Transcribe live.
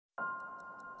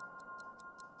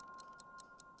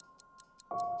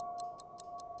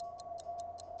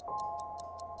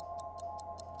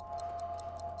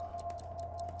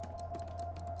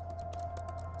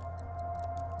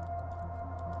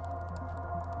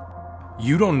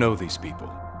You don't know these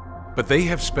people, but they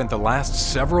have spent the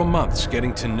last several months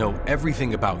getting to know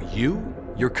everything about you,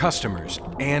 your customers,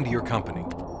 and your company.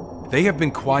 They have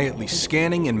been quietly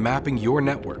scanning and mapping your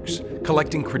networks,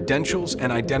 collecting credentials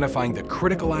and identifying the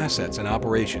critical assets and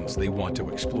operations they want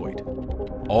to exploit,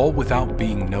 all without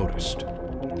being noticed.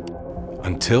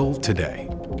 Until today.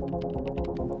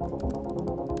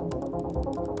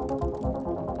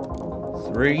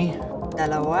 Three.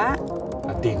 Dalawa.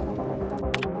 Atin.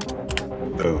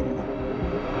 Boom.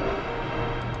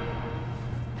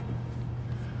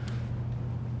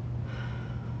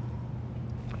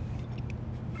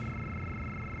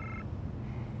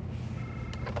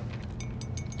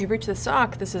 You've reached the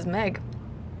SOC. This is Meg.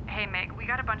 Hey Meg, we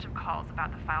got a bunch of calls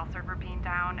about the file server being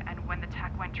down, and when the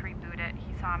tech went to reboot it,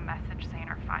 he saw a message saying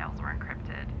our files were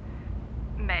encrypted.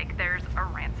 Meg, there's a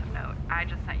ransom note. I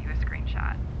just sent you a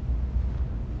screenshot.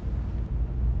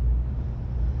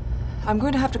 I'm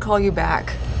going to have to call you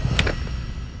back.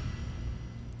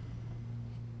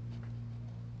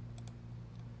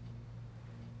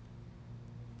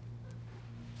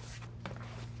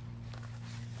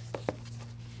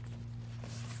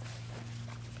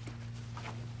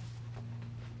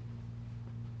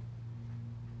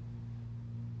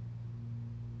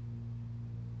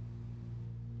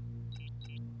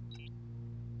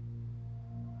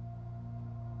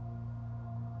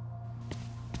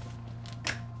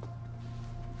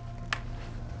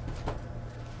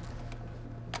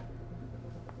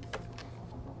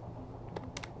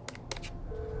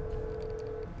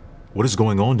 What is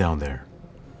going on down there?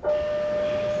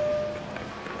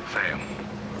 Sam,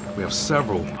 we have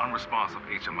several unresponsive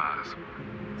HMIs.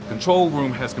 The control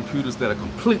room has computers that are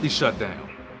completely shut down.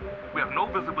 We have no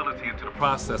visibility into the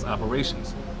process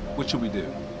operations. What should we do?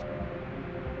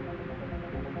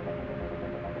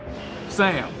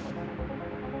 Sam!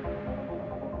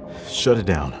 Shut it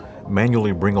down.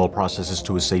 Manually bring all processes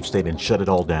to a safe state and shut it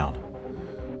all down.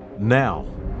 Now.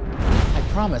 I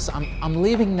promise, I'm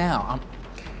leaving now.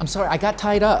 I'm sorry, I got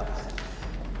tied up.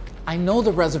 I know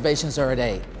the reservations are at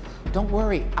 8. Don't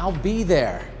worry, I'll be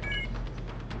there.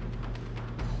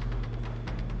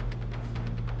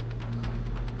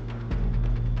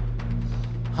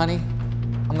 Honey,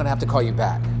 I'm gonna have to call you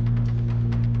back.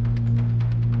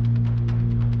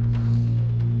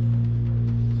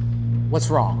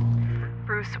 What's wrong?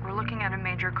 Bruce, we're looking at a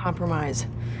major Compromise.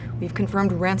 We've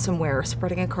confirmed ransomware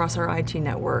spreading across our IT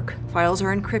network. Files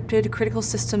are encrypted, critical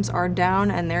systems are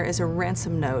down, and there is a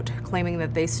ransom note claiming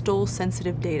that they stole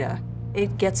sensitive data.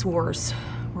 It gets worse.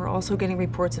 We're also getting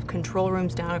reports of control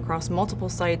rooms down across multiple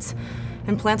sites,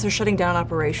 and plants are shutting down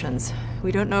operations.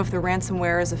 We don't know if the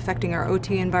ransomware is affecting our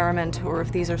OT environment or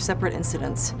if these are separate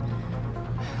incidents.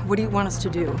 What do you want us to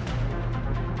do?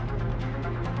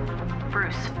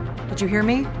 Bruce. Did you hear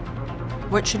me?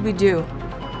 What should we do?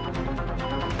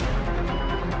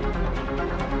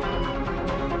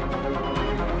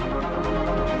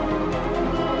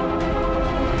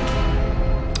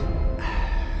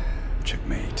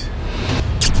 Checkmate.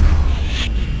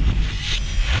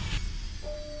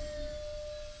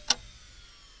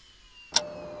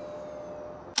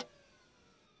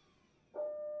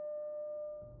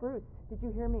 Bruce, did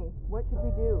you hear me? What should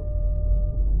we do?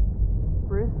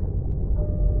 Bruce?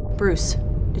 Bruce,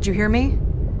 did you hear me?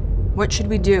 What should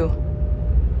we do?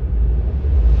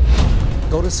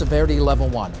 Go to severity level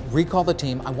 1. Recall the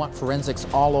team. I want forensics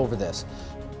all over this.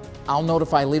 I'll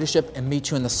notify leadership and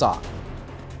meet you in the SOC.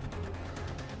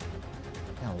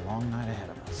 Got a long night ahead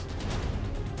of us.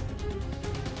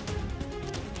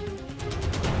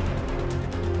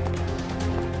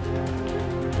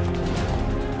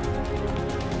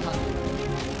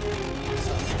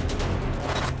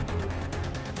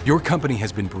 Your company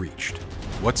has been breached.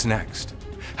 What's next?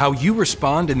 How you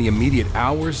respond in the immediate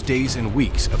hours, days, and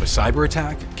weeks of a cyber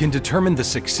attack can determine the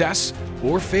success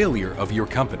or failure of your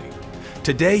company.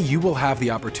 Today, you will have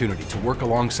the opportunity to work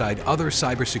alongside other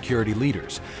cybersecurity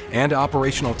leaders and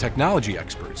operational technology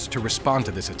experts to respond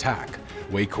to this attack,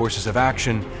 weigh courses of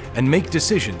action, and make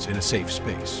decisions in a safe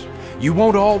space. You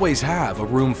won't always have a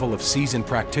room full of seasoned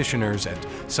practitioners and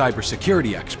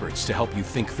cybersecurity experts to help you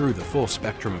think through the full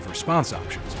spectrum of response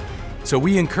options. So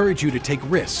we encourage you to take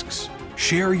risks,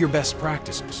 share your best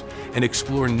practices, and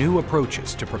explore new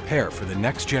approaches to prepare for the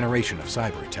next generation of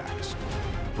cyber attacks.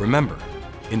 Remember,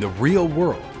 in the real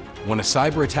world, when a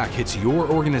cyber attack hits your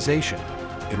organization,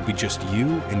 it'll be just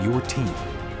you and your team.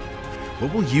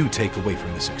 What will you take away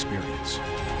from this experience?